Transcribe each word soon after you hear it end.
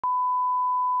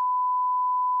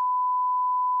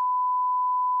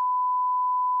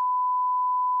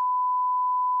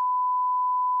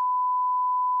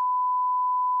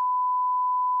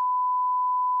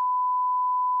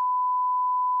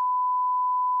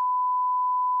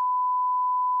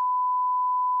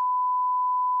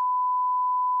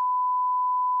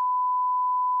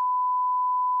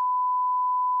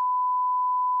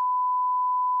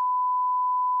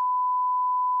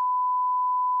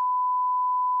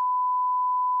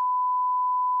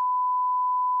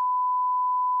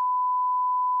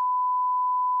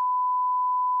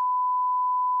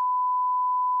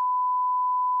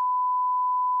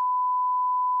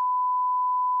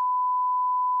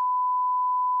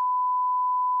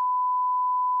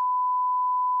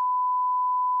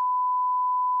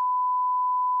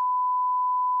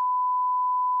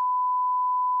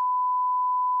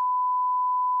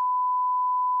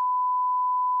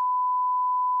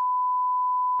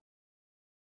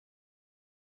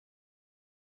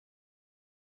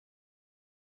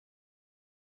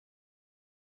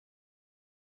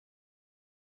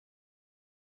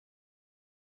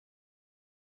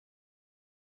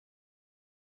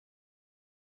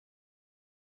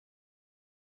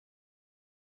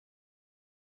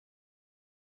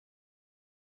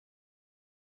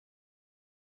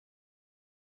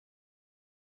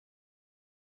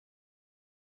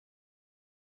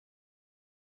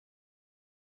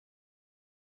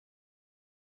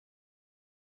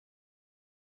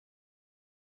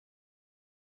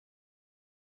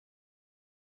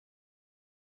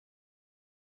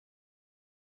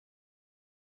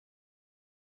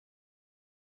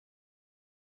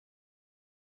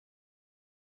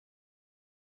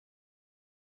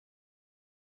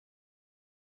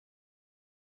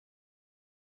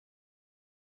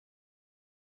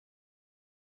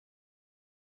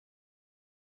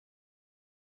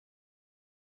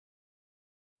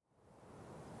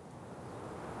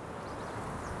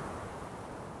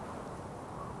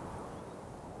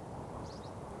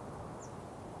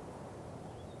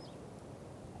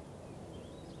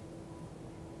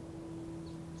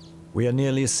We are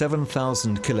nearly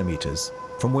 7,000 kilometers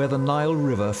from where the Nile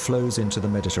River flows into the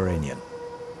Mediterranean.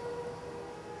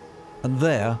 And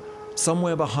there,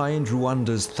 somewhere behind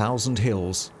Rwanda's 1,000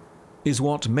 hills, is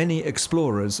what many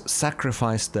explorers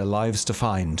sacrificed their lives to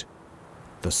find: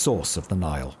 the source of the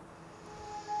Nile.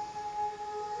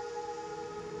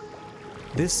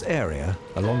 This area,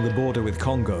 along the border with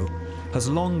Congo, has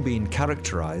long been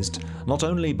characterized not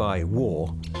only by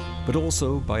war, but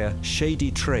also by a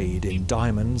shady trade in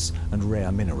diamonds and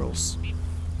rare minerals.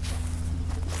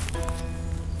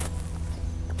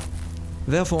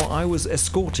 Therefore, I was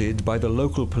escorted by the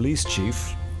local police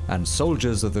chief and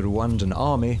soldiers of the Rwandan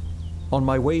army on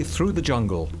my way through the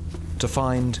jungle to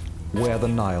find where the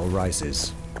Nile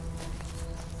rises.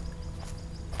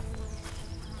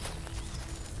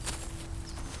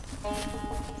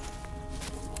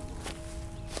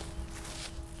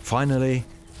 Finally,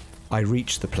 I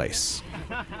reach the place.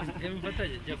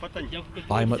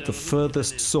 I'm at the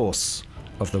furthest source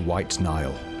of the White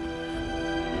Nile.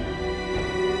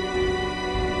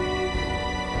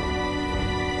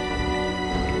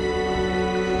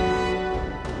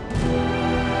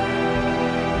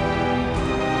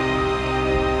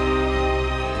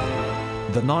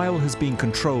 The Nile has been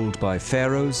controlled by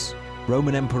pharaohs,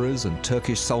 Roman emperors and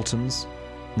Turkish sultans,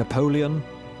 Napoleon,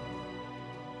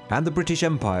 and the British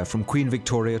Empire from Queen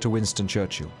Victoria to Winston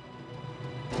Churchill.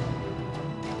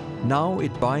 Now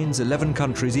it binds 11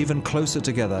 countries even closer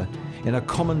together in a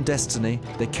common destiny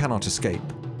they cannot escape.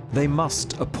 They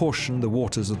must apportion the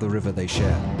waters of the river they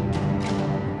share.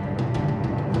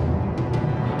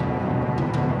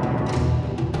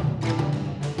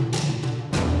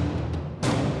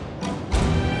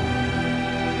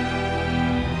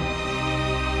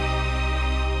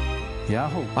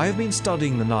 I have been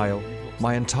studying the Nile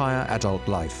my entire adult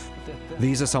life.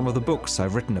 These are some of the books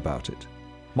I've written about it.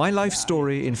 My life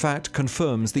story, in fact,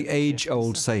 confirms the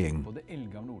age-old saying: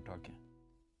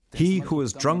 he who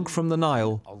has drunk from the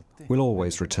Nile will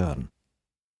always return.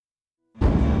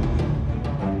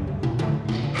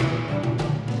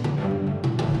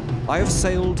 I have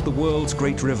sailed the world's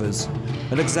great rivers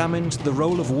and examined the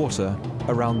role of water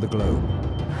around the globe.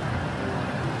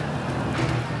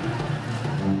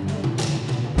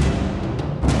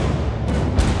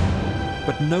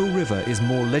 But no river is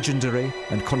more legendary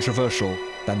and controversial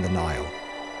than the Nile.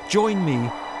 Join me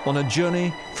on a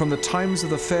journey from the times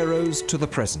of the pharaohs to the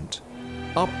present,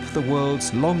 up the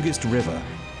world's longest river,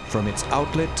 from its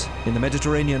outlet in the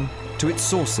Mediterranean to its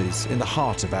sources in the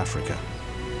heart of Africa.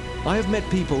 I have met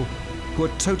people who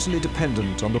are totally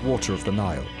dependent on the water of the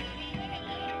Nile.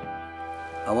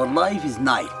 Our life is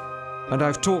Nile. And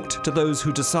I've talked to those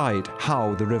who decide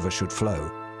how the river should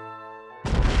flow.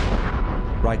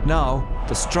 Right now,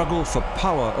 the struggle for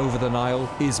power over the Nile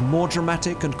is more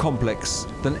dramatic and complex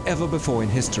than ever before in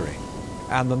history.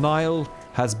 And the Nile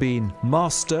has been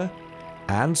master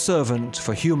and servant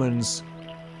for humans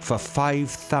for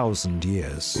 5,000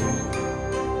 years.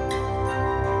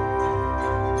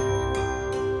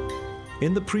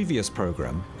 In the previous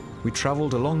program, we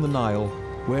traveled along the Nile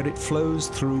where it flows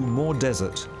through more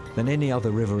desert than any other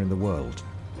river in the world,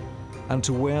 and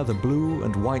to where the Blue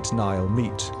and White Nile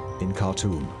meet in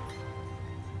Khartoum.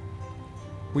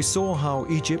 We saw how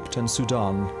Egypt and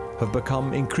Sudan have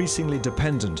become increasingly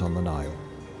dependent on the Nile,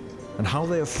 and how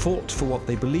they have fought for what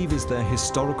they believe is their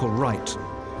historical right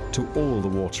to all the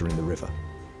water in the river.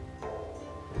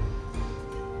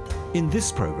 In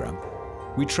this program,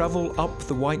 we travel up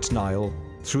the White Nile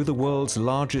through the world's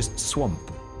largest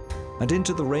swamp and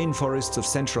into the rainforests of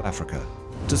Central Africa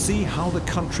to see how the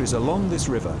countries along this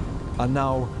river are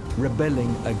now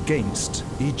rebelling against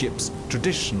Egypt's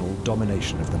traditional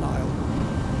domination of the Nile.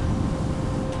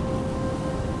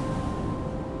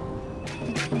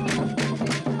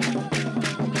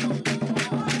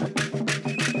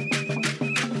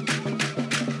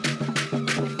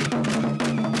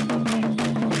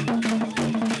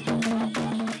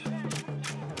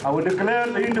 I will declare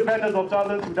the independence of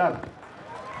Southern Sudan.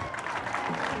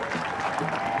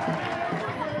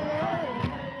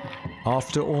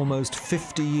 After almost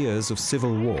 50 years of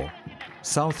civil war,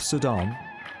 South Sudan,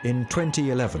 in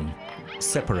 2011,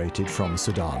 separated from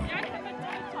Sudan.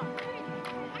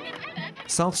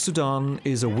 South Sudan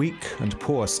is a weak and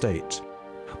poor state,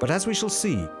 but as we shall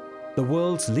see, the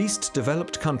world's least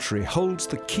developed country holds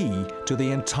the key to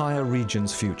the entire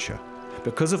region's future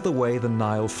because of the way the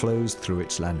Nile flows through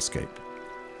its landscape.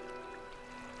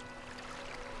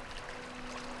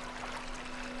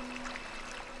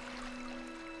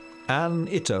 Anne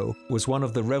Ito was one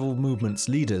of the Revolt movement's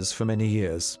leaders for many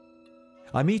years.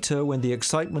 I meet her when the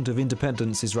excitement of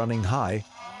independence is running high,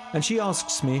 and she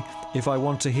asks me if I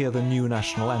want to hear the new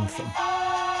national anthem.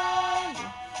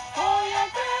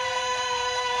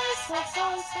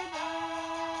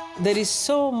 There is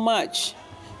so much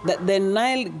that the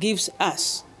Nile gives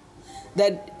us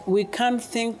that we can't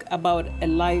think about a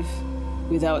life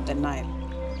without the Nile.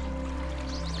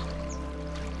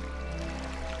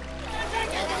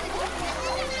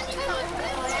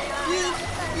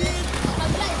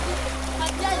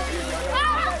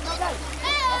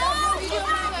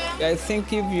 I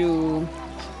think if you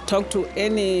talk to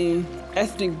any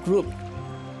ethnic group,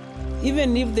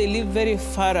 even if they live very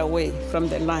far away from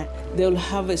the Nile, they'll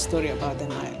have a story about the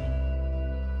Nile.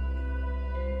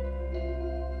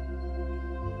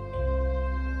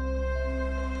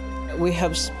 We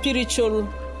have spiritual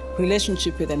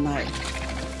relationship with the Nile.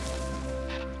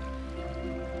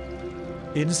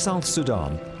 In South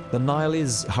Sudan, the Nile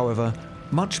is, however,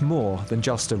 much more than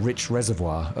just a rich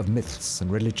reservoir of myths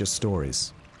and religious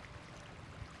stories.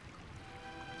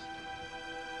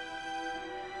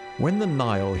 When the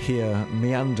Nile here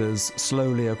meanders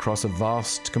slowly across a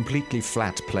vast, completely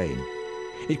flat plain,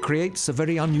 it creates a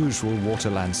very unusual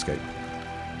water landscape.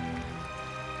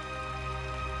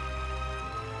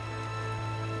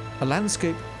 A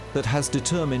landscape that has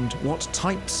determined what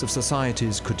types of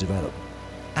societies could develop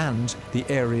and the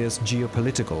area's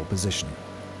geopolitical position.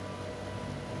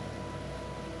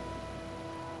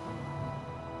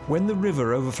 When the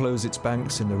river overflows its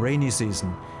banks in the rainy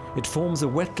season, it forms a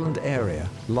wetland area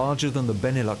larger than the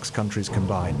Benelux countries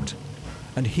combined,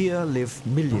 and here live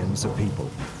millions of people.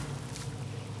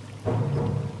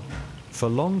 For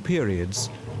long periods,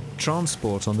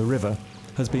 transport on the river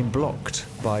has been blocked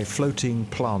by floating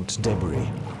plant debris.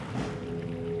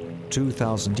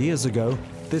 2,000 years ago,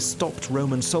 this stopped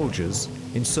Roman soldiers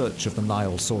in search of the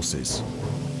Nile sources.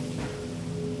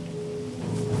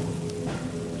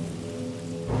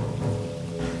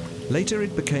 Later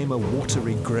it became a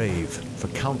watery grave for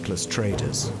countless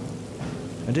traders.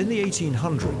 And in the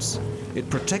 1800s, it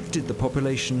protected the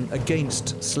population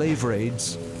against slave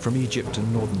raids from Egypt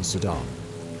and northern Sudan.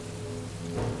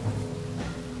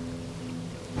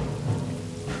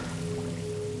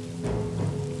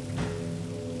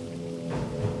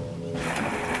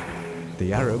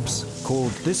 The Arabs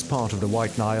called this part of the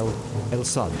White Nile El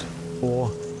Sud, or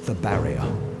the Barrier.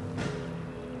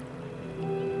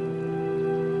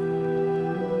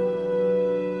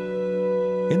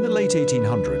 In the late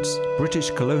 1800s, British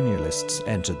colonialists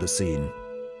entered the scene.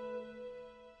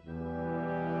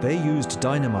 They used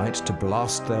dynamite to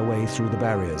blast their way through the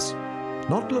barriers,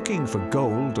 not looking for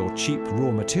gold or cheap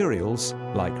raw materials,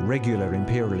 like regular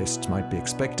imperialists might be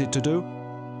expected to do,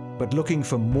 but looking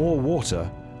for more water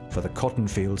for the cotton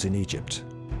fields in Egypt.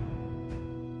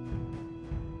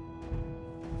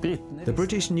 The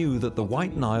British knew that the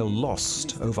White Nile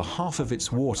lost over half of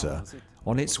its water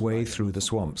on its way through the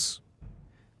swamps.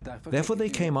 Therefore, they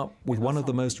came up with one of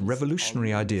the most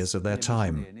revolutionary ideas of their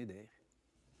time.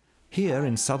 Here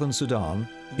in southern Sudan,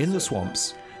 in the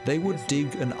swamps, they would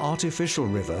dig an artificial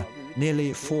river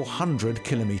nearly 400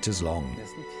 kilometers long.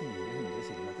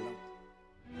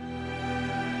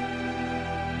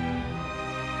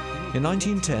 In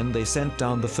 1910, they sent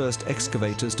down the first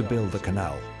excavators to build the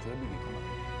canal.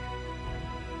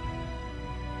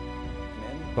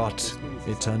 But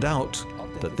it turned out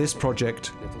that this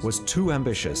project was too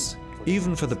ambitious,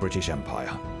 even for the British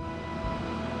Empire.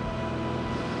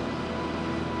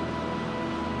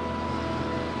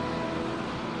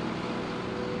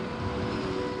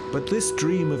 But this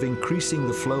dream of increasing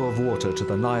the flow of water to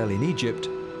the Nile in Egypt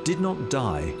did not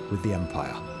die with the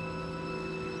empire.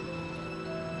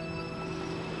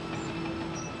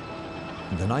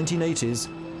 In the 1980s,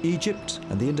 Egypt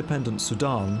and the independent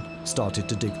Sudan started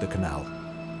to dig the canal.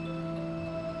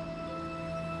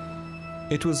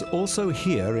 It was also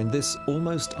here, in this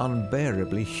almost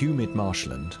unbearably humid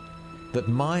marshland, that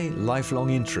my lifelong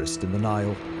interest in the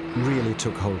Nile really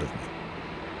took hold of me.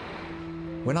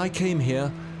 When I came here,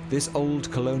 this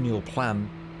old colonial plan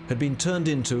had been turned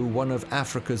into one of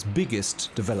Africa's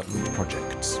biggest development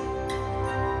projects.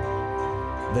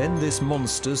 Then this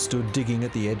monster stood digging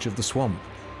at the edge of the swamp.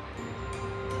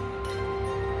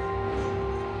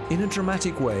 In a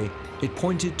dramatic way, it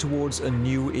pointed towards a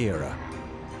new era.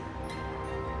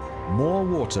 More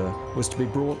water was to be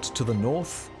brought to the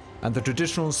north, and the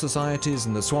traditional societies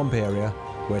in the swamp area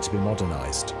were to be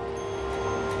modernized.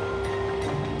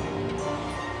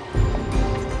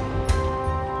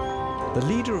 The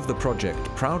leader of the project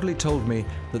proudly told me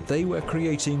that they were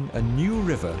creating a new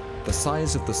river the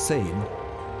size of the Seine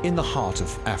in the heart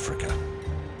of Africa.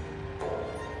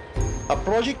 A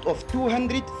project of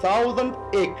 200,000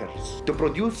 acres to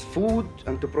produce food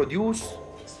and to produce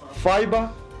fiber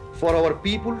for our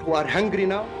people who are hungry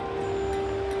now.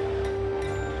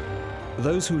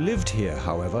 Those who lived here,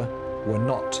 however, were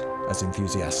not as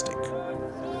enthusiastic.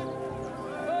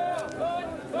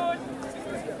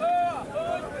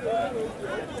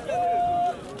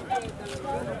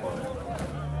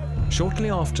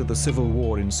 Shortly after the civil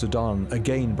war in Sudan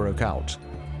again broke out,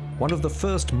 one of the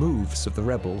first moves of the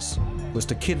rebels was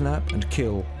to kidnap and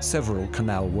kill several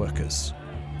canal workers.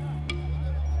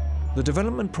 The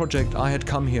development project I had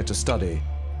come here to study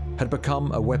had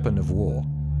become a weapon of war.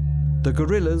 The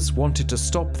guerrillas wanted to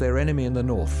stop their enemy in the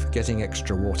north getting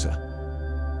extra water.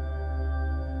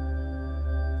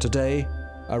 Today,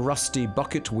 a rusty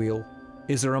bucket wheel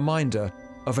is a reminder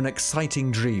of an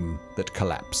exciting dream that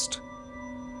collapsed.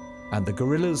 And the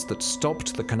guerrillas that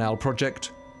stopped the canal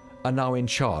project are now in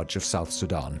charge of South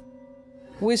Sudan.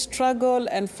 We struggled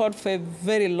and fought for a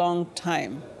very long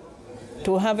time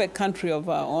to have a country of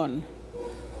our own.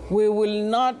 We will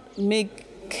not make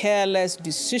careless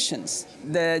decisions.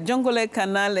 The Jonglei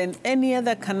Canal and any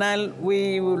other canal,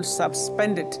 we will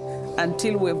suspend it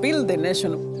until we build the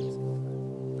nation.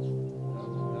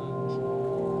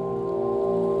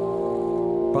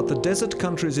 But the desert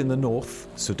countries in the north,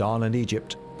 Sudan and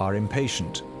Egypt, are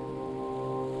impatient.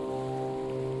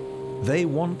 They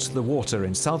want the water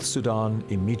in South Sudan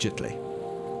immediately.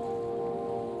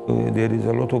 There is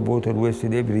a lot of water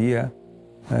wasted every year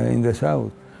in the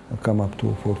south. Come up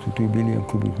to 42 billion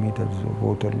cubic meters of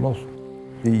water lost.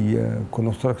 The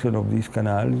construction of these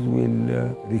canals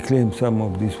will reclaim some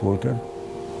of this water.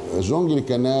 The Jonglei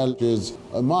Canal is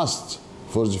a must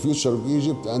for the future of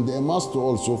Egypt and a must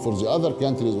also for the other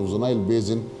countries of the Nile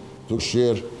Basin to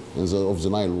share of the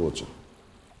Nile water.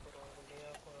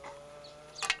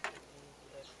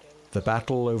 The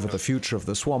battle over the future of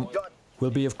the swamp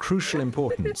will be of crucial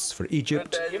importance for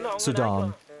Egypt,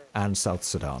 Sudan, and South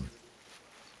Sudan.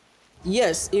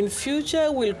 Yes, in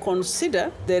future we'll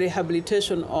consider the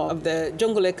rehabilitation of the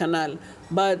Jonglei Canal,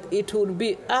 but it will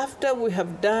be after we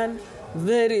have done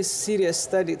very serious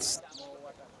studies.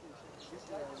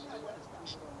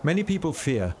 Many people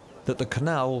fear that the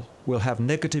canal will have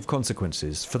negative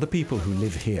consequences for the people who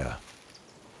live here.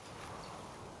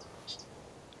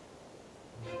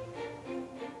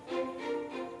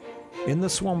 In the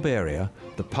swamp area,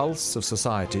 the pulse of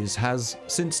societies has,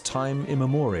 since time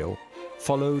immemorial,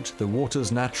 followed the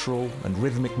water's natural and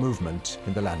rhythmic movement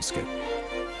in the landscape.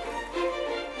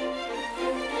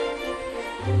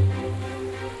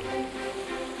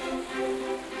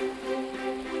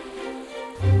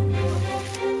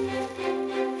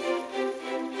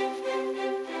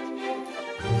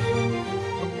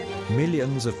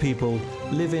 Millions of people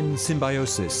live in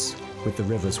symbiosis with the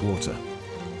river's water.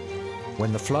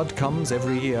 When the flood comes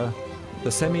every year,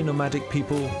 the semi-nomadic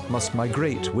people must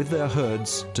migrate with their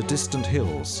herds to distant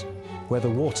hills where the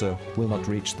water will not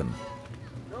reach them.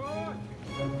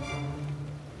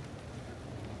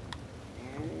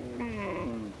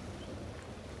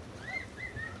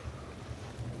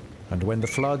 And when the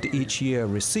flood each year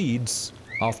recedes,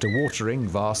 after watering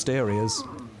vast areas,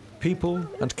 people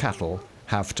and cattle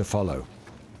have to follow.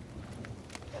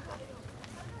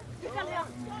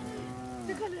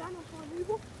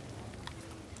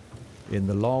 In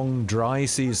the long, dry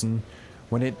season,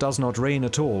 when it does not rain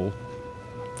at all,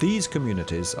 these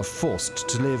communities are forced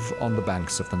to live on the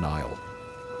banks of the Nile.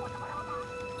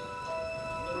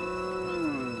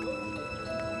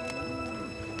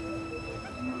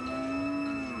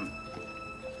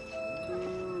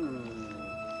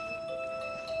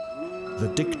 The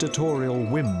dictatorial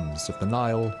whims of the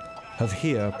Nile have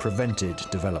here prevented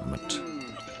development.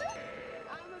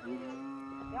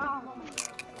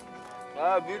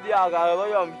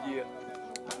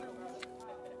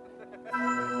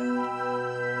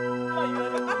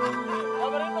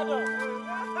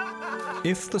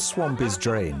 If the swamp is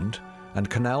drained and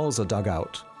canals are dug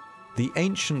out, the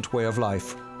ancient way of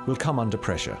life will come under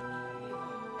pressure.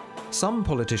 Some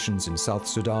politicians in South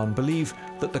Sudan believe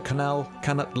that the canal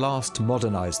can at last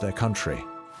modernize their country,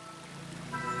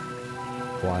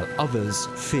 while others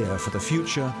fear for the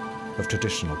future of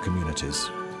traditional communities.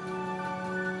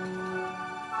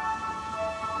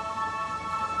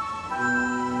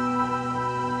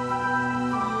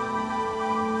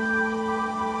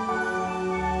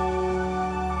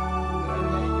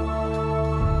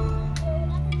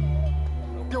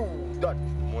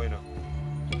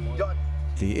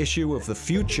 The issue of the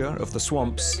future of the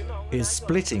swamps is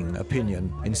splitting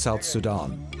opinion in South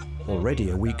Sudan,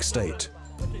 already a weak state.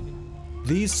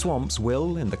 These swamps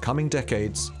will, in the coming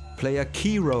decades, play a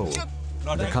key role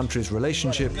in the country's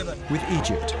relationship with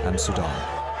Egypt and Sudan.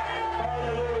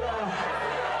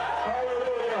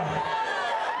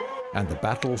 And the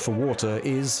battle for water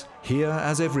is, here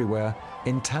as everywhere,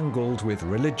 entangled with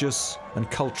religious and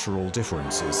cultural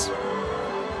differences.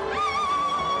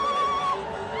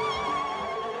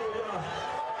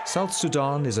 South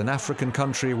Sudan is an African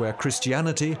country where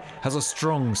Christianity has a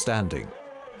strong standing,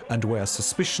 and where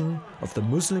suspicion of the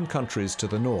Muslim countries to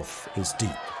the north is deep.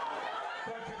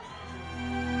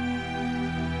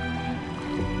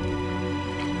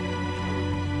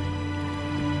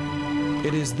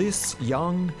 It is this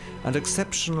young and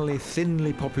exceptionally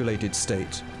thinly populated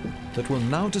state that will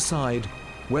now decide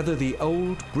whether the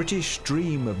old British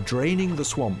dream of draining the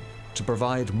swamp to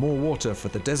provide more water for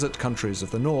the desert countries of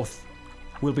the north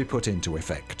will be put into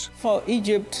effect. For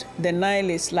Egypt, the Nile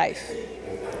is life.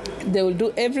 They will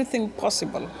do everything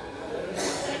possible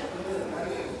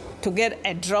to get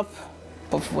a drop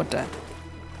of water.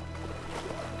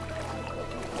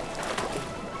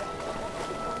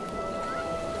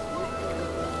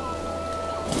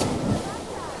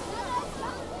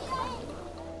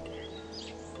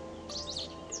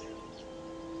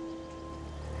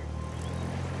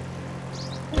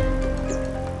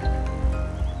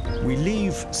 We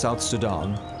leave South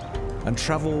Sudan and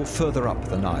travel further up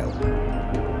the Nile.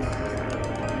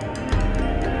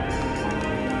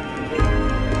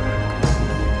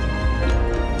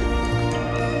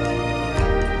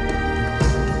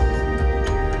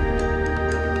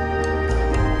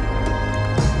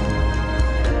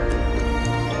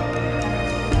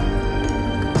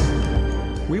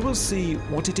 We will see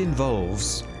what it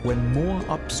involves when more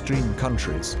upstream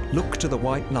countries look to the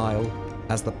White Nile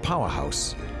as the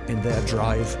powerhouse in their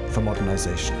drive for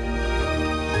modernization.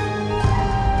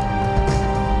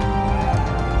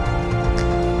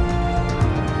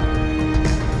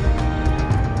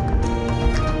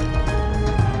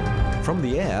 From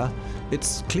the air,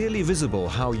 it's clearly visible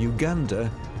how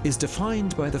Uganda is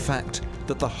defined by the fact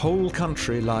that the whole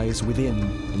country lies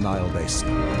within the Nile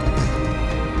basin.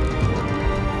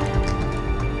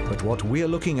 But what we're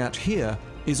looking at here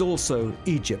is also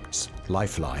Egypt's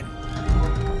lifeline.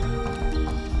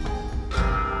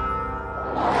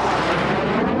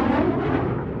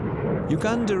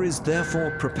 Uganda is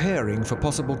therefore preparing for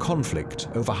possible conflict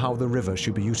over how the river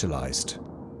should be utilized.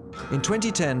 In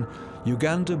 2010,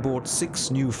 Uganda bought 6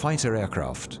 new fighter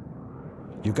aircraft.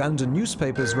 Ugandan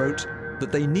newspapers wrote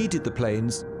that they needed the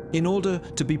planes in order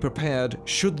to be prepared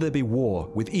should there be war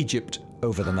with Egypt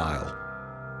over the Nile.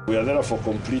 We are therefore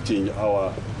completing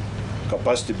our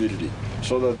capacity building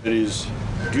so that there is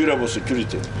durable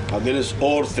security against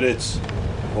all threats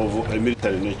of a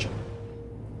military nature.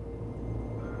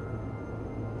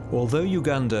 Although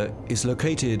Uganda is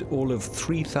located all of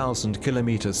 3,000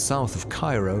 kilometers south of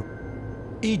Cairo,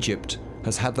 Egypt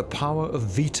has had the power of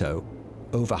veto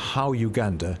over how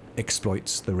Uganda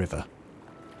exploits the river.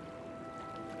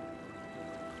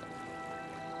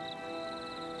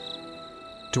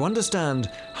 To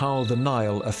understand how the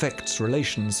Nile affects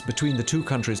relations between the two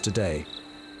countries today,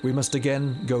 we must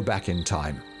again go back in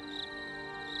time.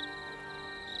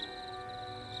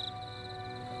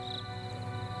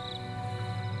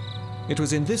 It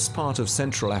was in this part of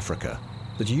Central Africa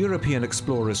that European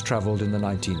explorers traveled in the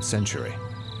 19th century,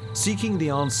 seeking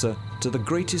the answer to the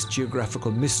greatest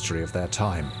geographical mystery of their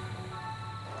time.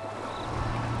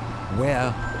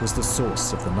 Where was the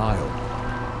source of the Nile?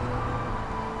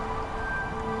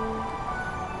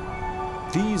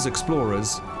 These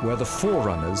explorers were the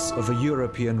forerunners of a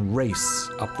European race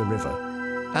up the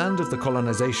river and of the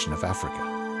colonization of Africa.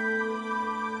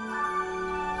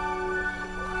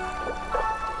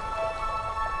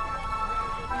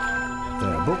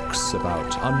 Their books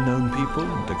about unknown people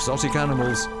and exotic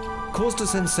animals caused a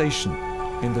sensation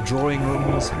in the drawing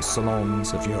rooms and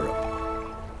salons of Europe.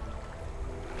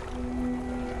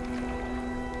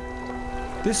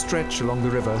 This stretch along the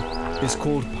river is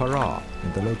called Para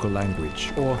in the local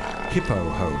language, or hippo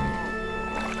home.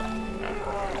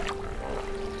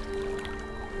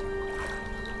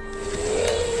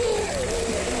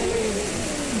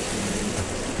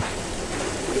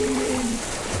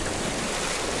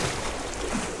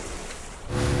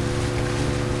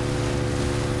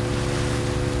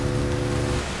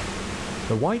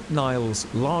 The White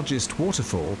Nile's largest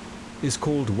waterfall is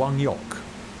called Wangyok,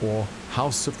 or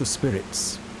House of the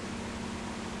Spirits.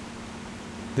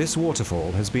 This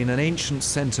waterfall has been an ancient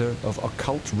center of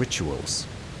occult rituals.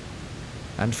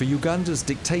 And for Uganda's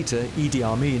dictator, Idi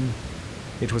Amin,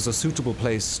 it was a suitable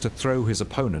place to throw his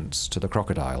opponents to the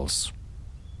crocodiles.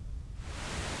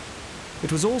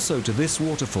 It was also to this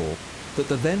waterfall that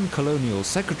the then colonial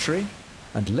secretary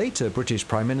and later British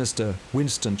Prime Minister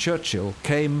Winston Churchill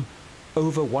came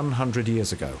over 100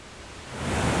 years ago.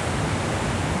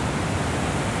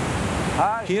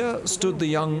 Here stood the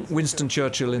young Winston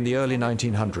Churchill in the early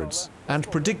 1900s and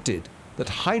predicted that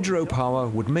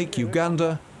hydropower would make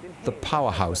Uganda the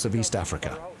powerhouse of East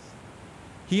Africa.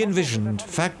 He envisioned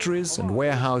factories and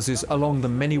warehouses along the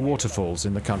many waterfalls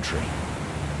in the country.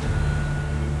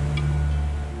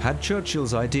 Had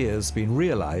Churchill's ideas been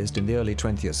realized in the early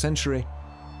 20th century,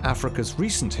 Africa's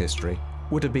recent history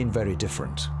would have been very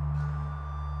different.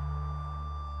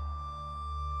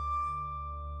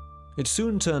 It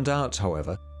soon turned out,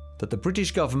 however, that the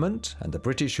British government and the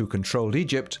British who controlled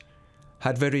Egypt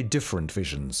had very different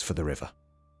visions for the river.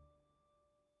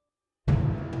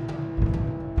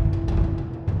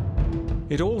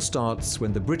 It all starts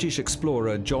when the British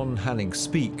explorer John Hanning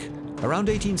Speke, around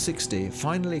 1860,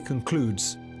 finally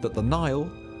concludes that the Nile,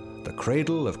 the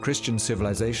cradle of Christian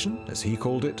civilization, as he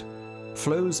called it,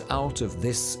 flows out of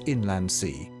this inland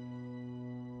sea.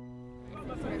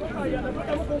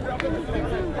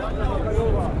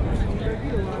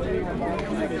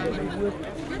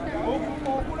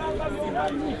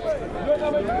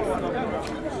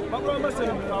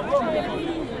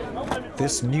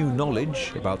 This new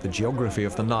knowledge about the geography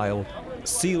of the Nile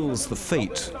seals the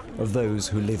fate of those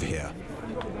who live here.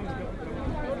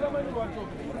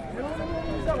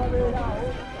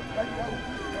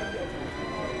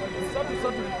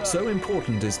 So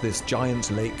important is this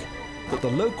giant lake that the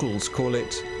locals call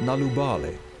it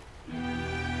Nalubale,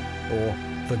 or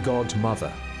the God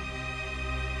Mother.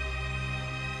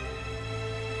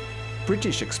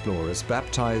 British explorers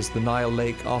baptized the Nile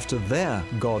Lake after their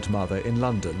godmother in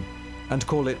London and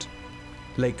call it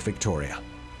Lake Victoria.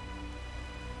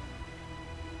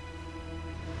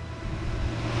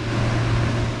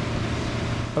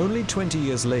 Only 20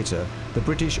 years later, the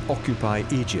British occupy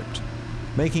Egypt,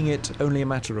 making it only a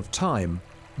matter of time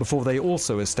before they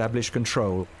also establish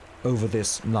control over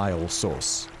this Nile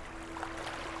source.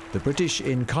 The British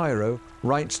in Cairo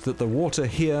write that the water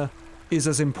here is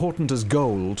as important as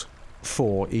gold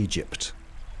for Egypt.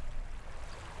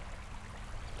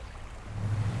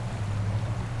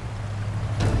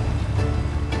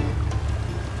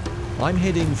 I'm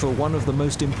heading for one of the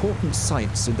most important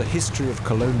sites in the history of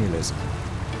colonialism,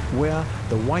 where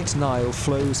the White Nile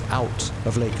flows out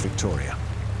of Lake Victoria.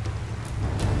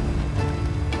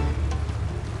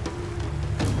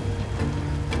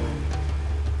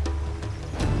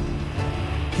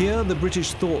 Here the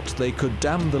British thought they could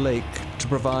dam the lake to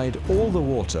provide all the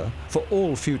water for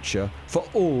all future for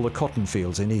all the cotton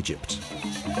fields in Egypt.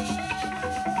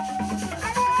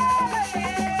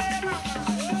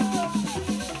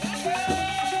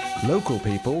 Local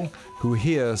people who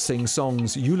here sing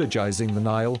songs eulogizing the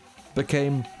Nile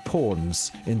became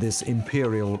pawns in this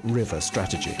imperial river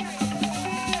strategy.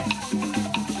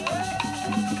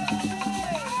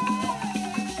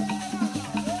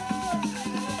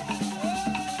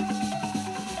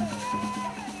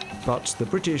 But the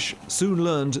British soon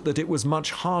learned that it was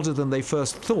much harder than they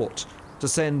first thought to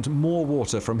send more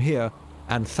water from here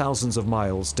and thousands of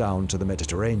miles down to the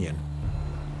Mediterranean.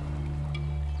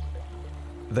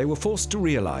 They were forced to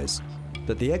realize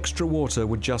that the extra water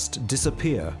would just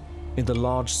disappear in the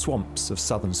large swamps of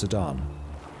southern Sudan.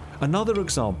 Another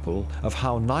example of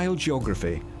how Nile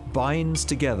geography binds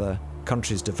together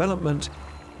countries' development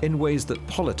in ways that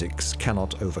politics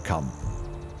cannot overcome.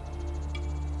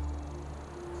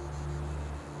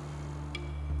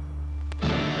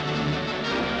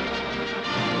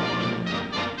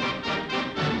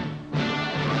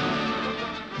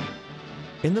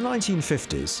 In the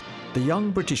 1950s, the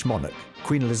young British monarch,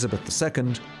 Queen Elizabeth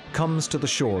II, comes to the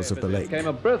shores of the lake. It came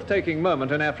a breathtaking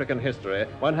moment in African history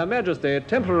when Her Majesty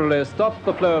temporarily stopped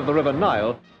the flow of the River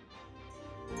Nile.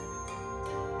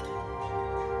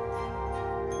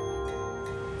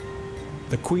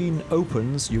 The Queen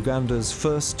opens Uganda's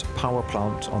first power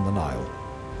plant on the Nile,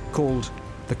 called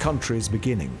the country's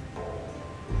beginning.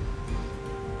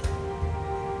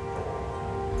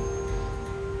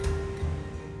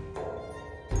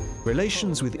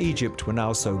 Relations with Egypt were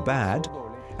now so bad,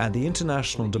 and the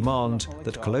international demand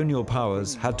that colonial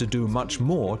powers had to do much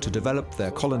more to develop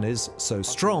their colonies so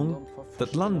strong,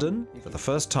 that London, for the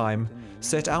first time,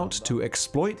 set out to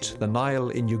exploit the Nile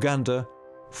in Uganda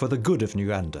for the good of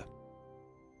Uganda.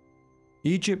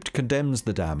 Egypt condemns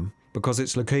the dam because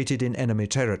it's located in enemy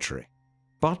territory,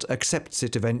 but accepts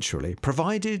it eventually,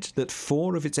 provided that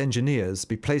 4 of its engineers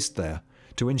be placed there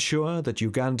to ensure that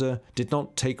Uganda did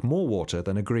not take more water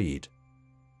than agreed.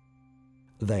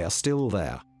 They are still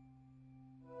there.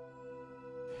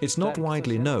 It's not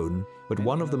widely known, but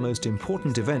one of the most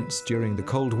important events during the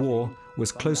Cold War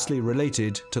was closely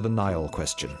related to the Nile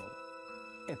question.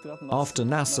 After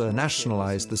Nasser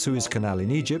nationalized the Suez Canal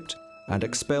in Egypt and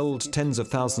expelled tens of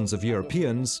thousands of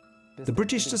Europeans, the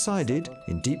British decided,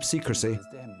 in deep secrecy,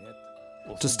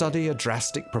 to study a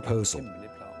drastic proposal.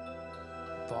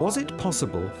 Was it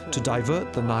possible to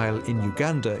divert the Nile in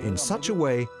Uganda in such a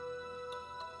way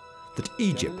that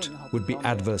Egypt would be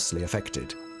adversely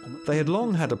affected? They had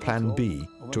long had a plan B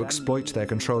to exploit their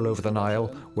control over the Nile,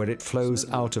 where it flows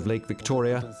out of Lake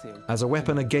Victoria, as a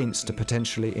weapon against a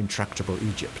potentially intractable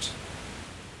Egypt.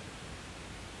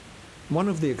 One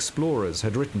of the explorers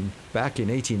had written back in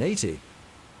 1880,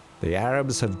 "The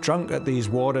Arabs have drunk at these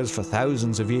waters for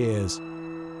thousands of years.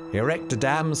 Erect a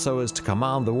dam so as to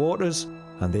command the waters,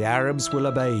 and the Arabs will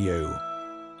obey you."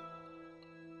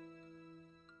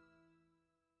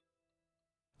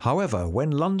 However,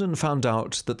 when London found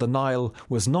out that the Nile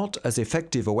was not as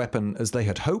effective a weapon as they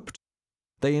had hoped,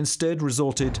 they instead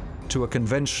resorted to a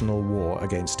conventional war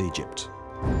against Egypt.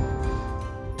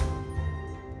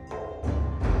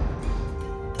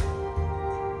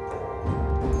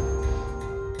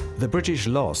 The British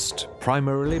lost,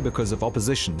 primarily because of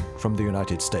opposition from the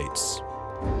United States.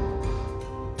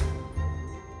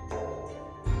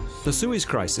 The Suez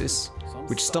Crisis,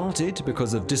 which started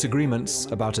because of disagreements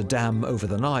about a dam over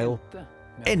the Nile,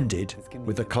 ended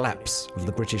with the collapse of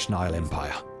the British Nile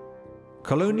Empire.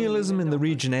 Colonialism in the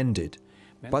region ended,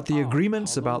 but the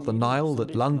agreements about the Nile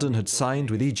that London had signed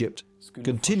with Egypt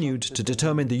continued to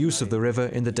determine the use of the river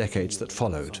in the decades that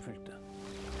followed.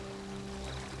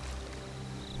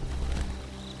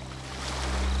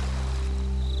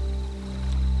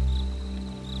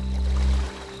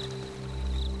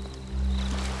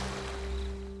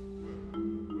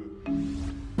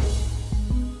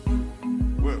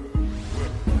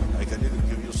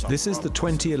 This is the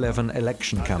 2011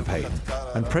 election campaign,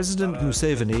 and President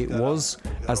Museveni was,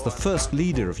 as the first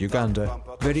leader of Uganda,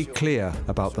 very clear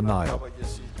about the Nile.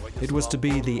 It was to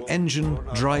be the engine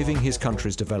driving his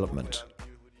country's development.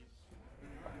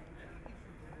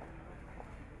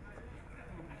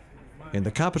 In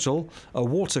the capital, a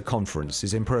water conference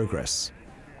is in progress.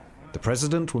 The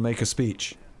president will make a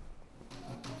speech.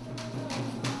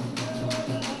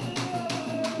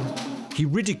 He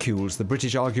ridicules the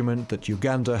British argument that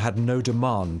Uganda had no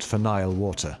demand for Nile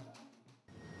water.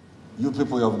 You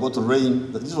people have got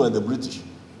rain. This is why the British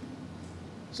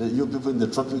say, you people in the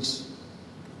tropics,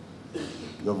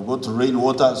 you have got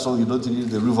rainwater, so you don't need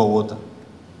the river water.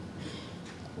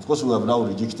 Of course, we have now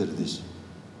rejected this.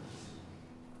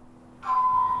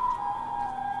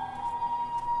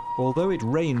 Although it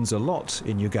rains a lot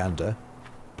in Uganda,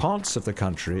 parts of the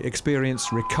country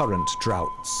experience recurrent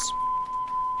droughts.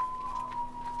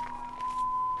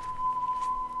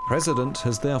 The President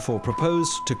has therefore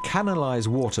proposed to canalize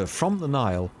water from the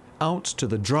Nile out to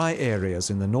the dry areas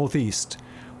in the northeast,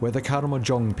 where the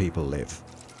Karamojong people live.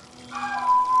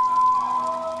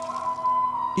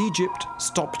 Egypt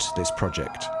stopped this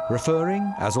project,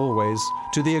 referring, as always,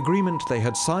 to the agreement they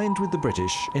had signed with the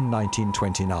British in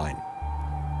 1929.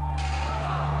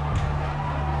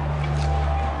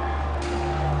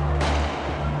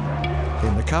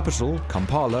 In the capital,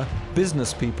 Kampala,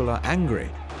 business people are angry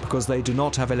because they do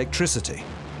not have electricity.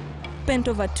 Spent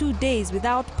over 2 days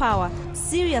without power,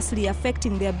 seriously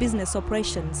affecting their business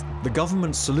operations. The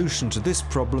government's solution to this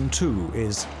problem too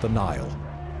is the Nile.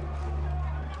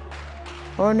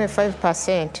 Only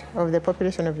 5% of the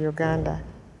population of Uganda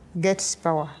gets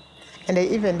power, and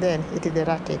even then it is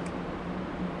erratic.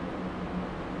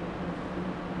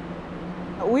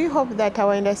 We hope that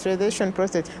our industrialization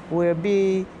process will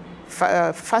be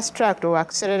fast-tracked or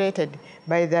accelerated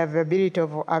by the availability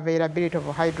of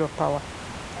hydropower.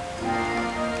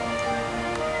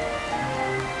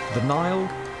 The Nile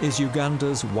is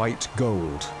Uganda's white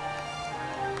gold.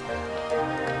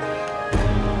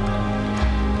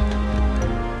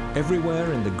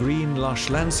 Everywhere in the green, lush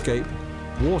landscape,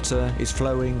 water is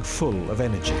flowing full of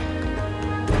energy.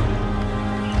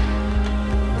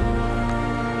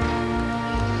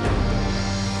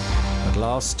 At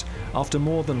last, after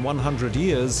more than 100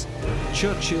 years,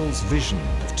 Churchill's vision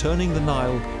of turning the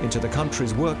Nile into the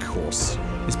country's workhorse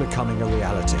is becoming a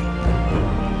reality.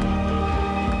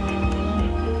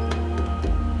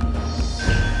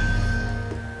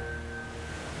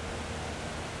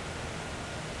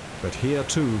 But here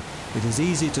too, it is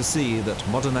easy to see that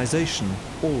modernization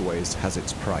always has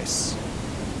its price.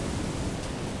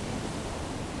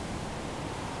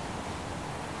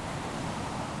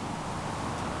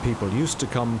 People used to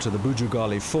come to the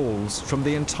Bujugali Falls from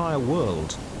the entire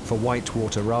world for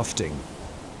whitewater rafting.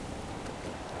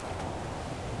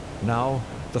 Now,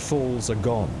 the falls are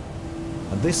gone,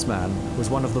 and this man was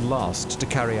one of the last to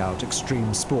carry out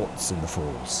extreme sports in the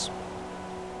falls.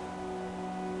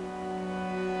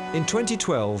 In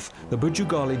 2012, the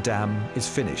Bujugali Dam is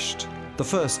finished, the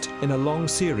first in a long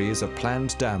series of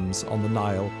planned dams on the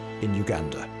Nile in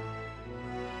Uganda.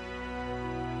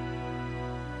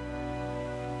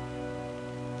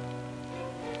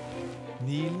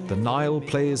 The Nile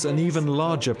plays an even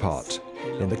larger part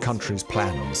in the country's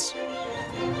plans.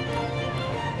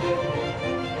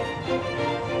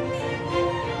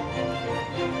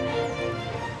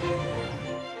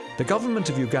 The government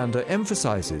of Uganda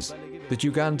emphasizes that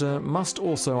Uganda must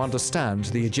also understand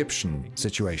the Egyptian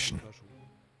situation.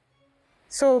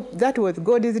 So that was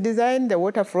God's design. The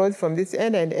water flows from this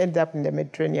end and ends up in the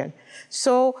Mediterranean.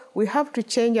 So we have to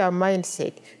change our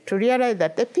mindset to realize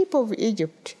that the people of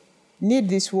Egypt need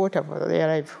this water for their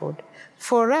livelihood.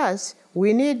 For us,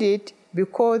 we need it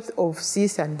because of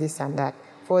this and this and that.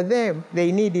 For them,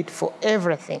 they need it for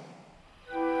everything.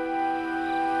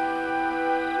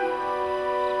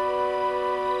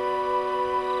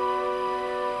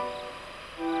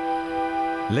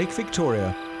 Lake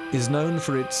Victoria is known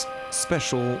for its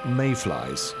special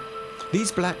mayflies.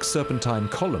 These black serpentine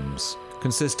columns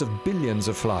consist of billions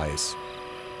of flies.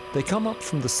 They come up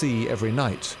from the sea every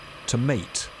night to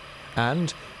mate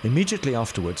and immediately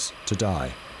afterwards to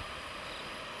die.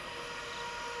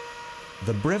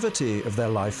 The brevity of their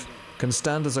life can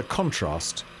stand as a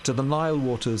contrast to the Nile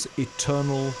water's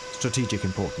eternal strategic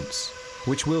importance,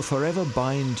 which will forever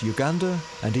bind Uganda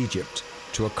and Egypt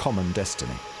to a common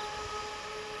destiny.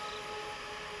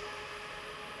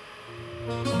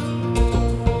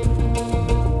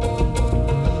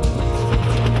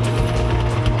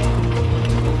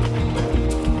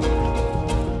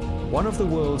 One of the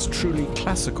world's truly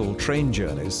classical train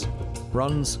journeys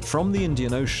runs from the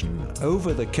Indian Ocean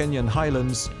over the Kenyan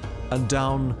highlands and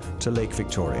down to Lake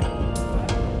Victoria.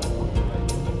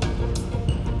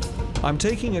 I'm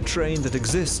taking a train that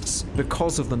exists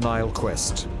because of the Nile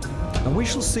quest, and we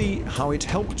shall see how it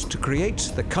helped to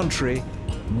create the country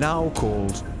now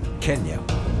called Kenya.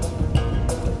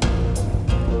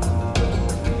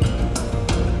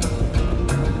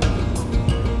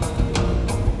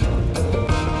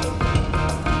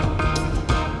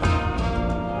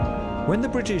 When the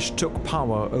British took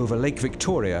power over Lake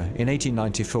Victoria in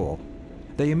 1894,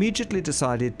 they immediately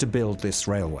decided to build this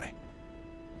railway.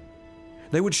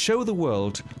 They would show the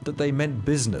world that they meant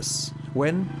business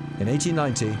when, in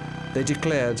 1890, they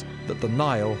declared that the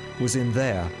Nile was in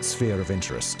their sphere of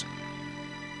interest.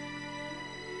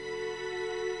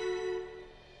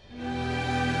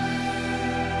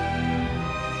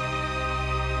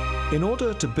 In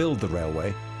order to build the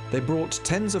railway, they brought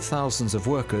tens of thousands of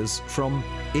workers from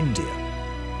India.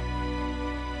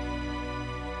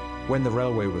 When the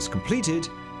railway was completed,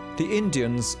 the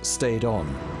Indians stayed on.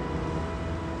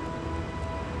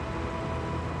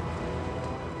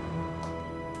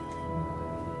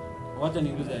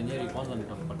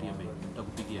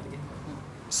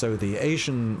 So the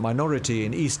Asian minority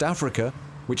in East Africa,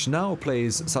 which now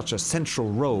plays such a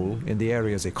central role in the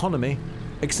area's economy,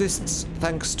 exists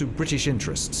thanks to British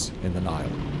interests in the Nile.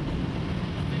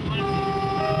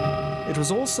 It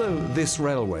was also this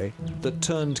railway that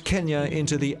turned Kenya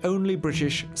into the only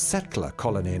British settler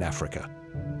colony in Africa.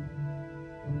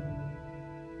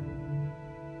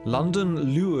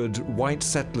 London lured white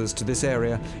settlers to this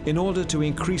area in order to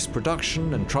increase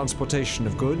production and transportation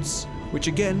of goods, which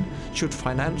again should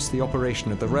finance the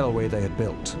operation of the railway they had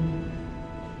built.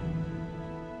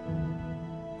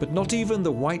 But not even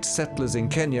the white settlers in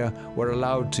Kenya were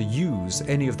allowed to use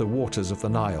any of the waters of the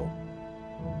Nile.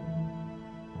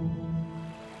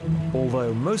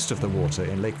 Although most of the water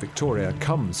in Lake Victoria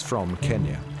comes from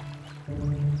Kenya.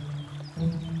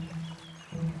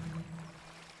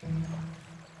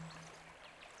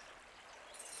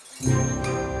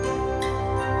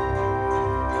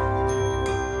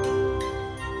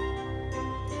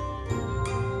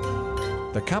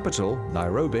 The capital,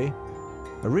 Nairobi,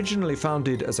 originally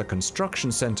founded as a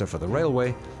construction center for the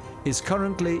railway, is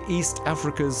currently East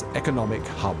Africa's economic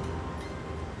hub.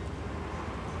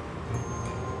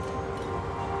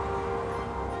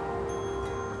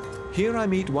 Here I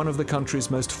meet one of the country's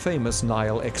most famous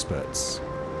Nile experts.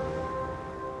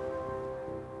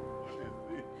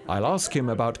 I'll ask him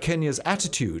about Kenya's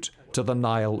attitude to the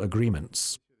Nile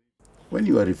agreements. When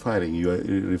you are refining your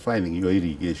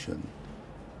irrigation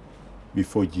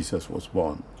before Jesus was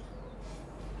born,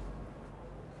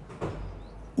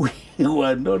 we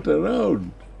were not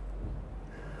around.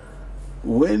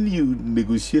 When you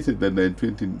negotiated the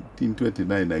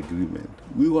 1929 agreement,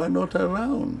 we were not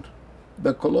around.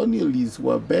 The colonialists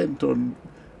were bent on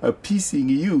appeasing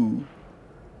you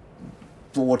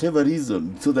for whatever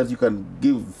reason, so that you can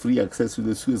give free access to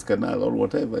the Suez Canal or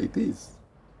whatever it is.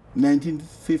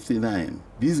 1959,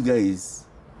 these guys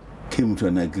came to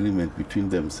an agreement between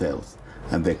themselves,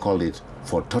 and they call it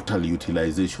for total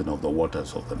utilization of the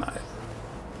waters of the Nile.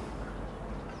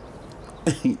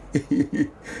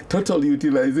 Total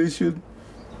utilization,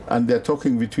 and they're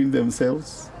talking between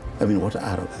themselves. I mean, what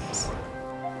arrogance.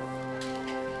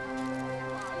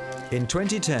 In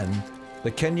 2010,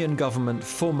 the Kenyan government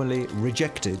formally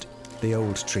rejected the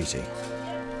old treaty.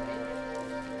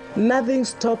 Nothing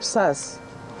stops us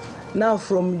now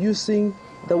from using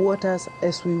the waters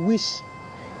as we wish.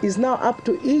 It's now up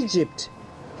to Egypt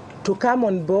to come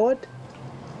on board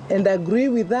and agree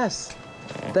with us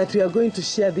that we are going to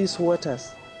share these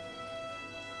waters.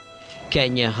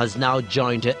 Kenya has now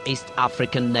joined her East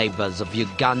African neighbors of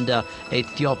Uganda,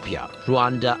 Ethiopia,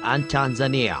 Rwanda and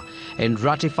Tanzania in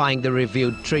ratifying the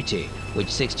reviewed treaty,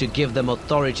 which seeks to give them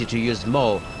authority to use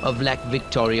more of Lake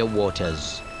Victoria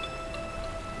waters.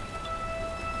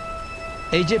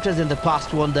 Egypt has in the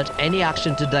past warned that any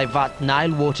action to divert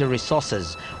Nile water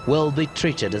resources will be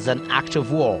treated as an act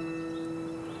of war.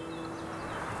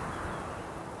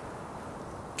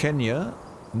 Kenya,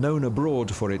 known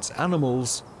abroad for its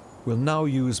animals, will now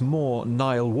use more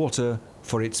Nile water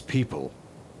for its people.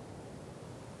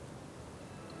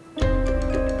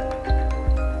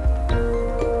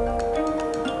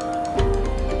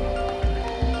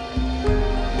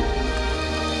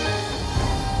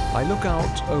 I look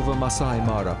out over Masai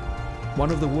Mara,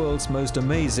 one of the world's most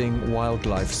amazing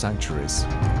wildlife sanctuaries.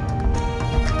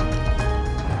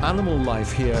 Animal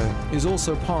life here is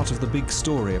also part of the big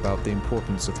story about the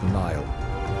importance of the Nile.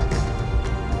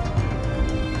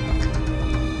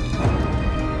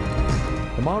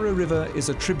 The Mara River is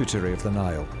a tributary of the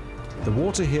Nile. The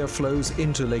water here flows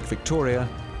into Lake Victoria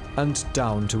and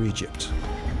down to Egypt.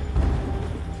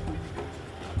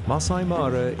 Masai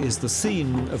Mara is the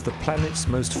scene of the planet's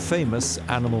most famous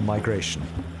animal migration.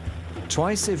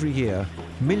 Twice every year,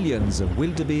 millions of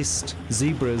wildebeest,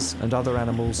 zebras and other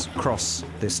animals cross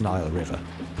this Nile River.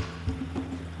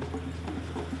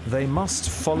 They must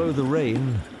follow the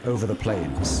rain over the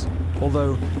plains,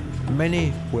 although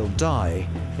many will die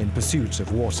in pursuit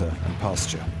of water and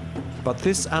pasture. But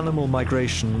this animal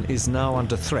migration is now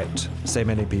under threat, say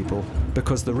many people,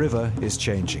 because the river is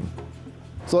changing.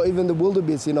 So even the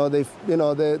wildebeest,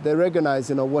 they recognize,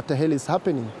 what the hell is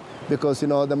happening, because,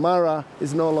 the Mara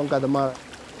is no longer the Mara.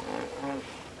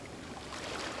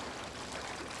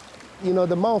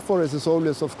 The Mount forest is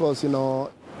always, of course, you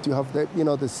have the,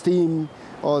 the steam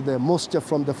or the moisture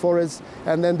from the forest,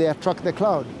 and then they attract the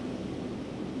cloud.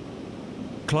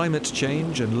 Climate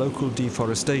change and local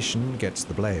deforestation gets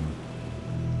the blame.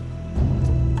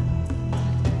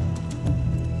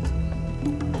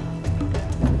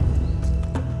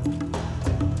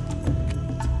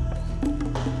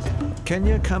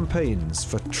 Kenya campaigns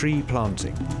for tree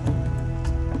planting.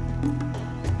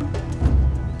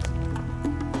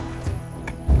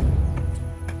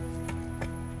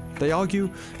 They argue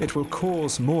it will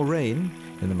cause more rain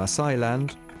in the Masai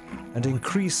land and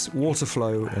increase water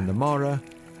flow in the Mara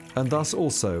and thus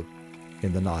also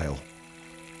in the Nile.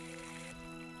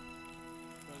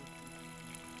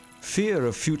 Fear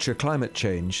of future climate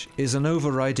change is an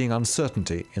overriding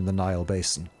uncertainty in the Nile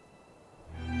basin.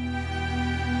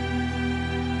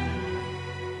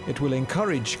 It will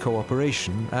encourage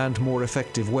cooperation and more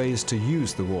effective ways to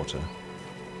use the water,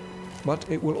 but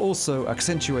it will also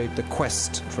accentuate the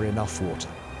quest for enough water.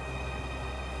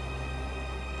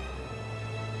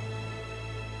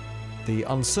 The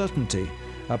uncertainty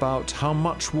about how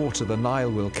much water the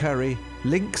Nile will carry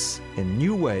links in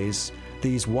new ways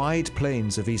these wide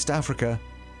plains of East Africa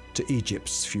to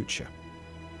Egypt's future.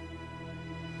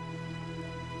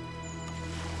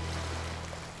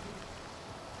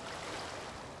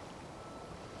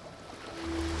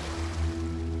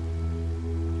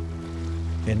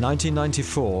 In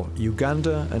 1994,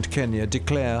 Uganda and Kenya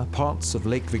declare parts of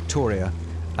Lake Victoria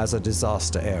as a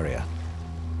disaster area.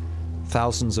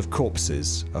 Thousands of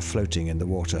corpses are floating in the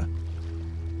water.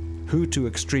 Hutu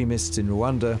extremists in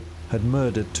Rwanda had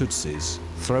murdered Tutsis,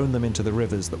 thrown them into the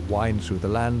rivers that wind through the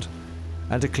land,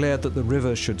 and declared that the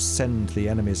river should send the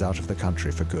enemies out of the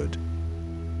country for good.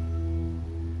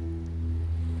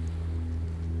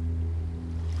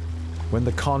 When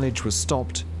the carnage was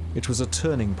stopped, it was a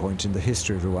turning point in the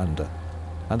history of Rwanda,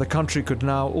 and the country could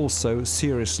now also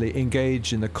seriously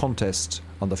engage in the contest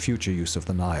on the future use of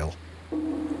the Nile.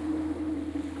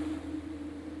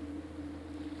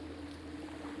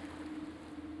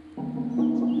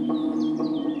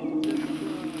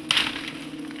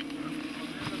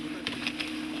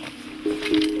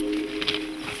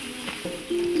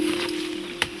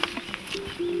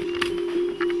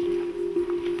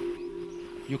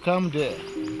 You come there.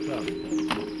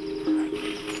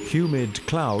 Humid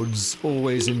clouds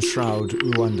always enshroud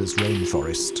Rwanda's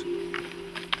rainforest.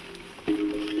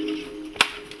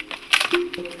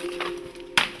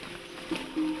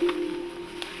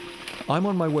 I'm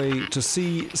on my way to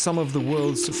see some of the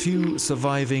world's few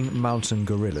surviving mountain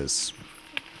gorillas.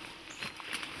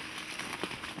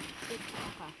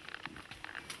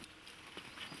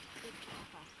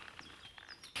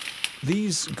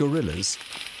 These gorillas,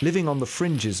 living on the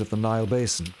fringes of the Nile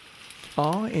basin,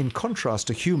 are, in contrast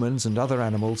to humans and other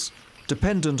animals,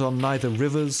 dependent on neither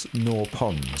rivers nor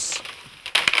ponds.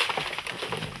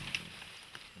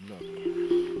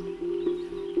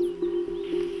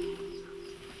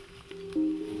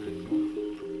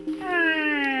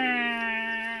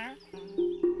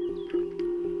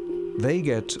 They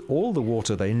get all the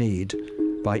water they need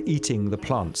by eating the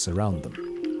plants around them.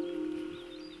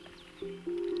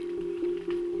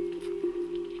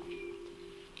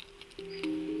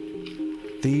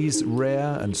 These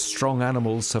rare and strong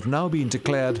animals have now been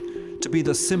declared to be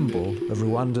the symbol of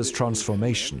Rwanda's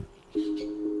transformation.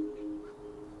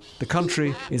 The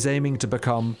country is aiming to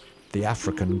become the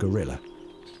African gorilla.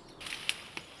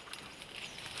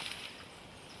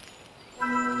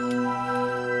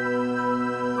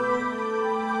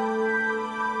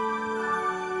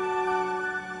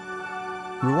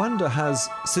 Rwanda has,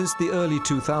 since the early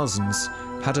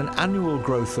 2000s, had an annual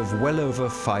growth of well over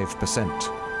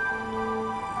 5%.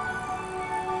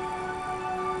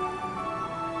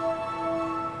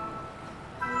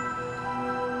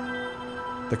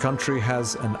 The country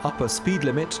has an upper speed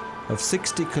limit of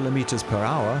 60 kilometers per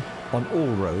hour on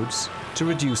all roads to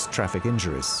reduce traffic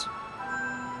injuries.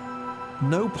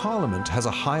 No parliament has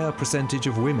a higher percentage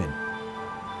of women.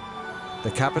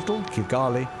 The capital,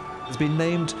 Kigali, has been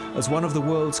named as one of the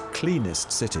world's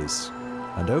cleanest cities,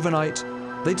 and overnight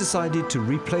they decided to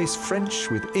replace French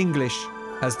with English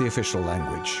as the official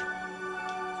language.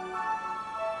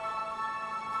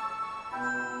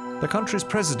 The country's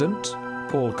president,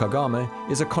 Paul Kagame,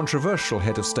 is a controversial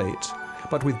head of state,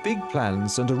 but with big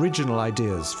plans and original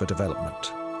ideas for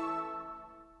development.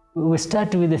 We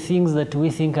start with the things that we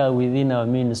think are within our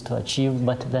means to achieve,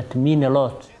 but that mean a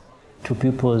lot to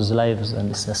people's lives and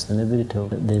the sustainability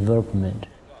of the development.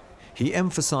 He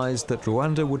emphasized that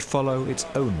Rwanda would follow its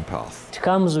own path. It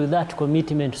comes with that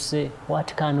commitment to say,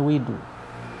 what can we do?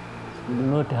 We do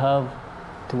not have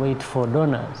to wait for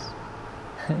donors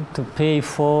to pay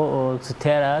for or to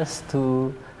tell us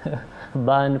to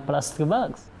ban plastic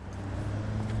bags.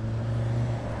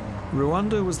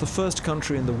 Rwanda was the first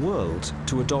country in the world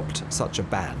to adopt such a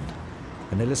ban,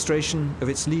 an illustration of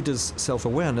its leaders'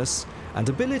 self-awareness and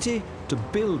ability to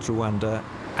build Rwanda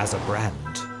as a brand.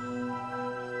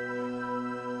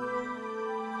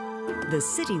 The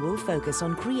city will focus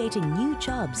on creating new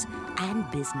jobs and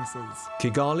businesses.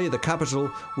 Kigali, the capital,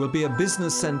 will be a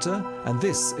business center, and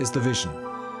this is the vision.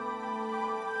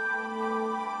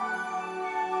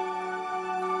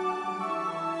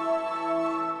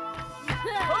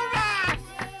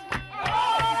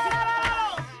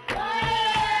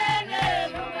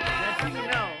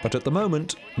 But at the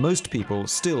moment, most people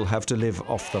still have to live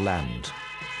off the land.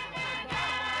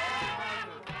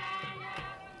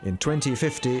 In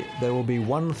 2050, there will be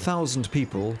 1,000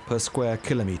 people per square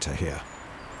kilometre here.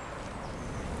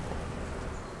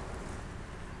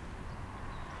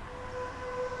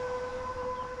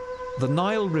 The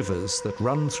Nile rivers that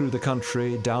run through the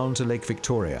country down to Lake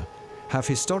Victoria have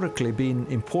historically been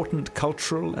important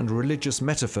cultural and religious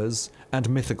metaphors and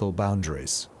mythical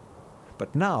boundaries.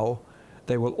 But now,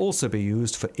 they will also be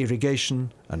used for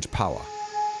irrigation and power.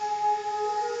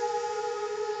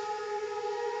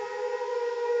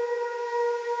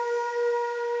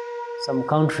 Some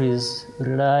countries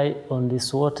rely on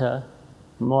this water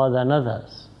more than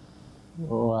others,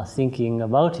 or are thinking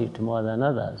about it more than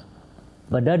others.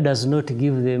 But that does not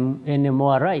give them any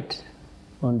more right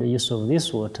on the use of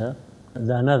this water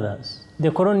than others.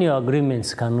 The colonial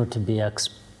agreements cannot be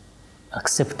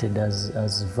accepted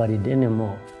as valid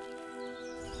anymore.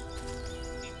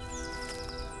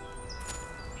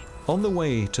 On the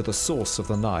way to the source of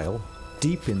the Nile,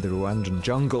 deep in the Rwandan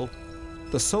jungle,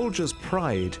 the soldiers'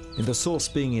 pride in the source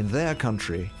being in their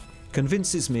country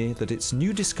convinces me that its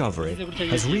new discovery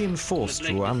has reinforced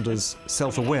Rwanda's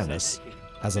self-awareness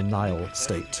as a Nile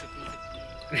state.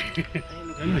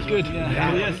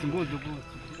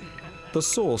 The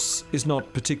source is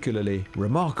not particularly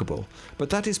remarkable, but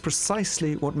that is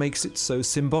precisely what makes it so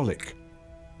symbolic.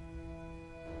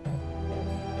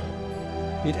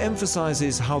 It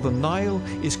emphasizes how the Nile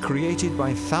is created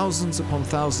by thousands upon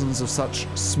thousands of such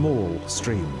small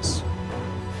streams.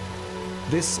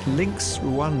 This links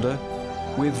Rwanda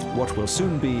with what will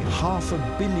soon be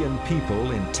 500 million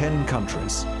people in 10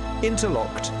 countries,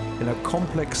 interlocked in a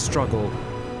complex struggle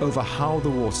over how the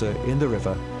water in the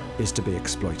river is to be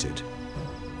exploited.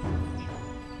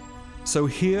 So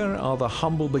here are the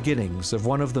humble beginnings of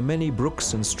one of the many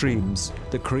brooks and streams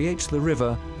that create the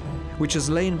river, which has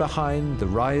lain behind the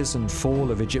rise and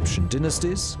fall of Egyptian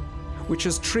dynasties, which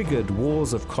has triggered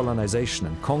wars of colonization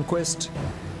and conquest,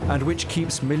 and which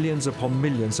keeps millions upon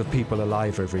millions of people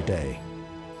alive every day,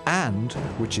 and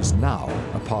which is now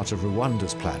a part of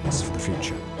Rwanda's plans for the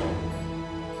future.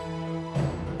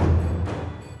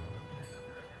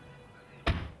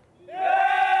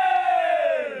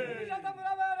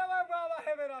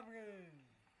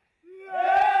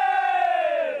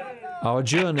 Our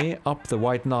journey up the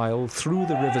White Nile through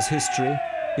the river's history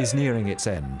is nearing its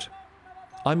end.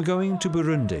 I'm going to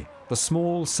Burundi, the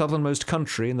small southernmost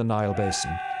country in the Nile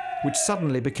basin, which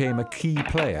suddenly became a key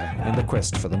player in the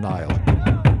quest for the Nile.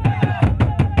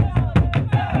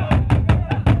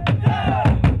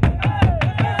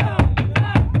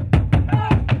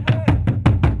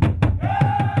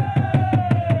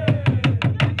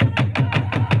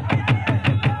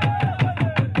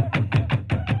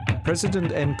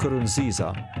 President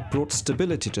Nkurunziza brought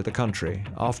stability to the country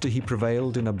after he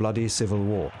prevailed in a bloody civil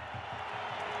war.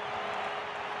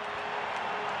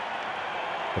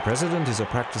 The president is a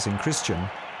practicing Christian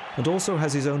and also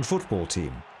has his own football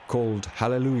team called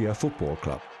Hallelujah Football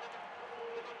Club.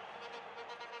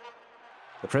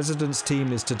 The president's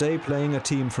team is today playing a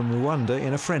team from Rwanda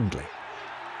in a friendly.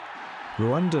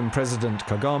 Rwandan President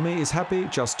Kagame is happy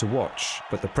just to watch,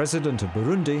 but the president of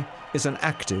Burundi is an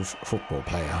active football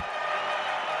player.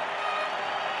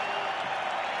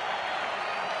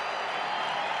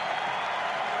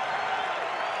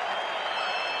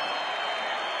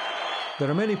 There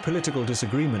are many political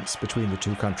disagreements between the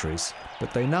two countries,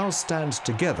 but they now stand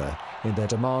together in their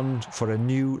demand for a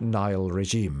new Nile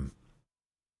regime.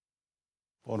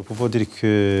 Bon, nous pouvons dire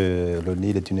que le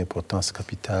Nil est d'une importance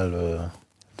capitale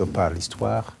de par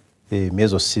l'histoire,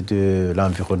 mais aussi de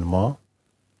l'environnement,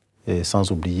 et sans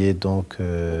oublier donc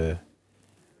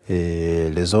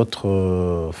les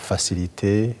autres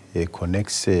facilités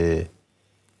connexes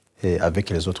avec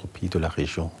les autres pays de la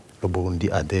région. Le Burundi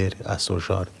adhère à ce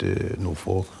genre de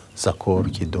nouveaux accords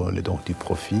qui donnent donc du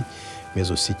profit,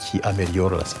 mais aussi qui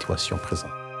améliorent la situation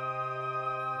présente.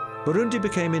 Burundi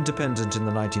became independent in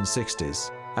the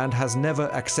 1960s and has never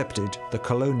accepted the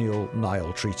colonial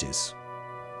Nile treaties.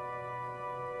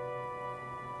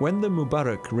 When the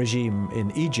Mubarak regime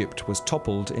in Egypt was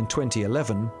toppled in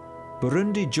 2011,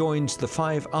 Burundi joined the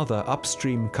 5 other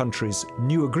upstream countries'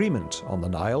 new agreement on the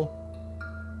Nile,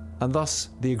 and thus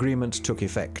the agreement took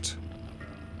effect.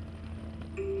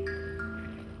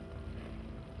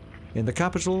 In the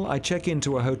capital, I check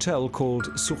into a hotel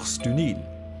called Source du Nil.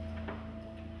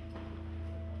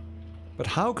 But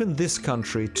how can this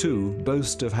country too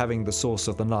boast of having the source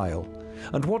of the Nile?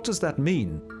 And what does that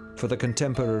mean for the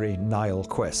contemporary Nile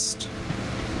quest?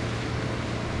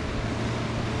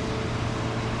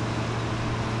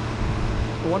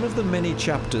 One of the many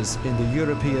chapters in the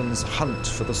Europeans' hunt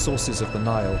for the sources of the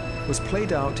Nile was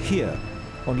played out here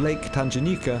on Lake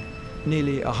Tanganyika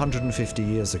nearly 150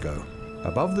 years ago.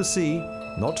 Above the sea,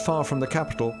 not far from the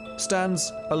capital,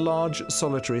 stands a large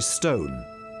solitary stone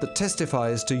that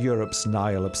testifies to Europe's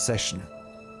Nile obsession.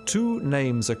 2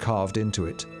 names are carved into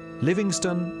it,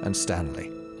 Livingstone and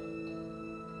Stanley.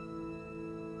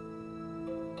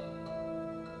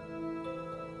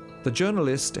 The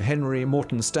journalist Henry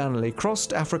Morton Stanley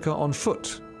crossed Africa on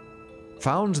foot,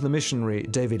 found the missionary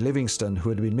David Livingstone, who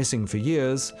had been missing for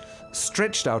years,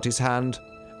 stretched out his hand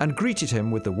and greeted him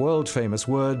with the world-famous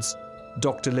words,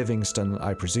 "Dr. Livingstone,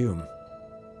 I presume."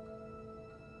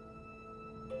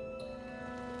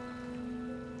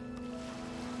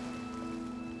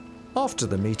 After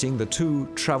the meeting, the two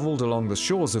travelled along the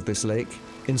shores of this lake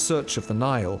in search of the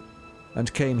Nile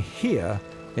and came here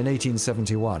in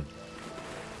 1871.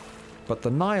 But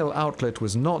the Nile outlet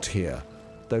was not here,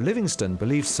 though Livingstone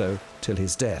believed so till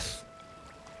his death.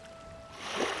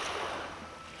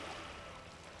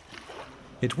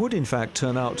 It would in fact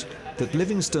turn out that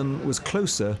Livingstone was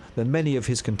closer than many of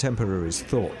his contemporaries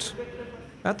thought.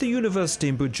 At the university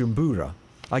in Bujumbura,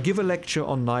 I give a lecture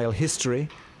on Nile history,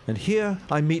 and here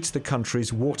I meet the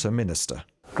country's water minister.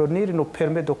 Le Nil nous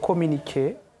permet de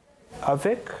communiquer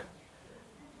avec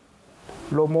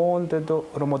le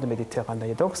monde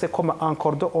méditerranéen. Donc c'est comme un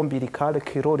cordon ombilical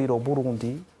qui relie le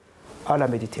Burundi à la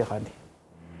Méditerranée.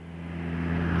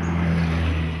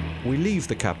 We leave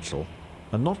the capital,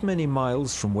 and not many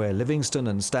miles from where Livingstone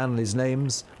and Stanley's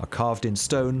names are carved in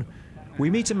stone, we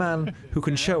meet a man who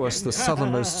can show us the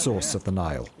southernmost source of the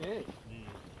Nile.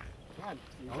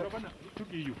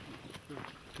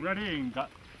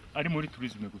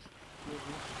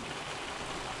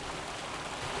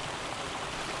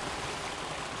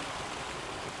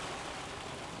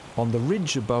 On the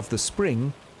ridge above the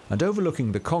spring and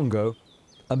overlooking the Congo,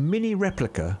 a mini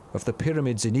replica of the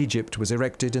pyramids in Egypt was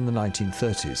erected in the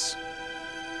 1930s.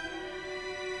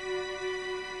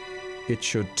 It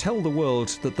should tell the world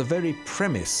that the very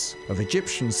premise of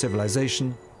Egyptian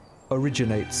civilization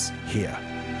originates here.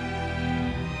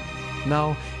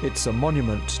 Now it's a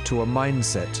monument to a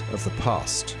mindset of the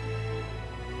past.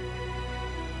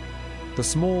 The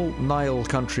small Nile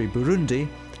country Burundi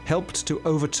helped to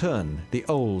overturn the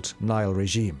old Nile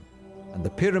regime, and the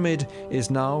pyramid is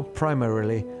now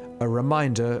primarily a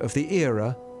reminder of the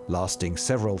era, lasting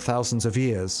several thousands of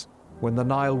years, when the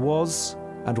Nile was,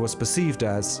 and was perceived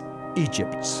as,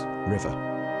 Egypt's river.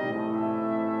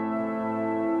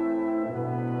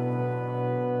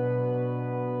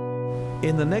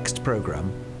 In the next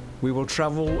program, we will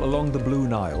travel along the Blue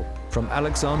Nile, from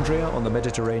Alexandria on the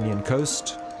Mediterranean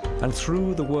coast and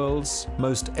through the world's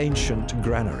most ancient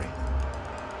granary.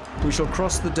 We shall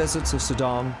cross the deserts of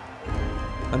Sudan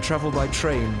and travel by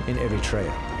train in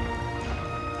Eritrea.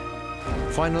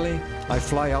 Finally, I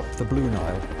fly up the Blue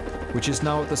Nile, which is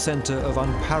now at the center of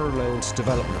unparalleled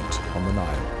development on the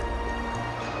Nile.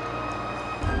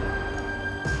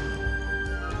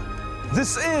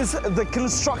 This is the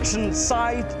construction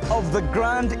site of the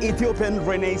Grand Ethiopian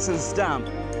Renaissance Dam.